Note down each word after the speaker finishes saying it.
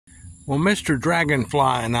Well, Mr. Dragonfly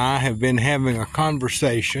and I have been having a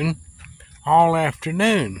conversation all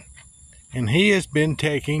afternoon, and he has been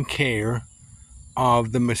taking care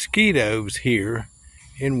of the mosquitoes here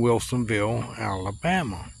in Wilsonville,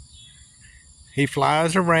 Alabama. He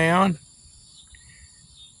flies around.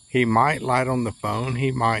 He might light on the phone,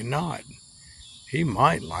 he might not. He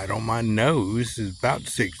might light on my nose, it's about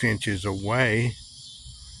 6 inches away.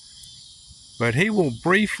 But he will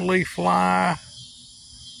briefly fly,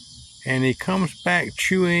 and he comes back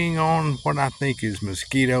chewing on what I think is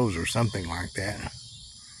mosquitoes or something like that.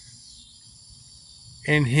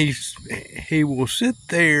 And he will sit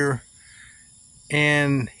there,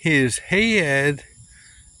 and his head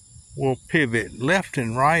will pivot left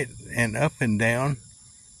and right and up and down.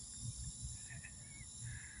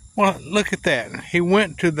 Well, look at that. He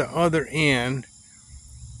went to the other end.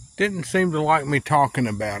 Didn't seem to like me talking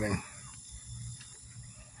about him.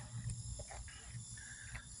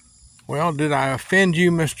 Well, did I offend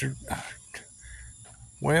you, Mr.?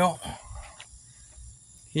 Well,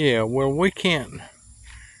 yeah, well, we can't.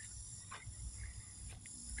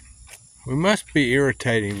 We must be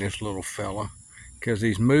irritating this little fella because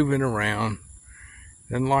he's moving around.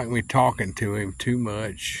 Doesn't like me talking to him too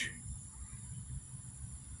much.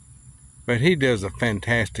 But he does a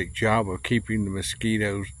fantastic job of keeping the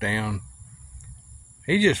mosquitoes down.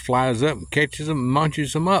 He just flies up and catches them and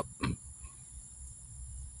munches them up.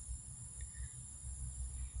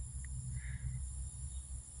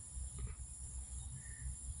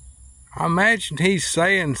 I imagine he's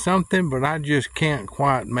saying something, but I just can't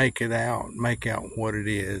quite make out what it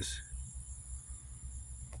is.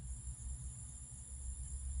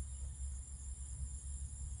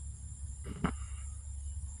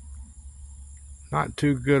 Not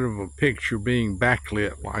too good of a picture being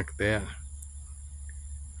backlit like that.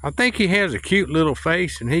 I think he has a cute little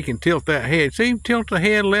face, and he can tilt that head. See him tilt the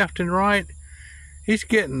head left and right? He's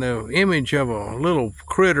getting the image of a little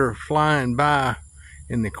critter flying by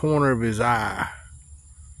in the corner of his eye.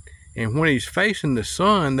 And when he's facing the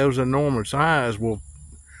sun, those enormous eyes will,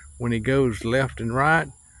 when he goes left and right,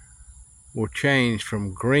 will change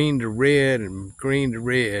from green to red and green to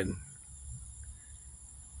red.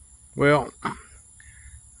 Well,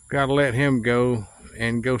 gotta let him go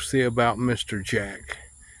and go see about Mr. Jack.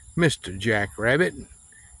 Mr. Jack Rabbit.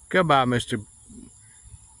 Goodbye, Mr.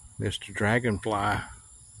 Dragonfly.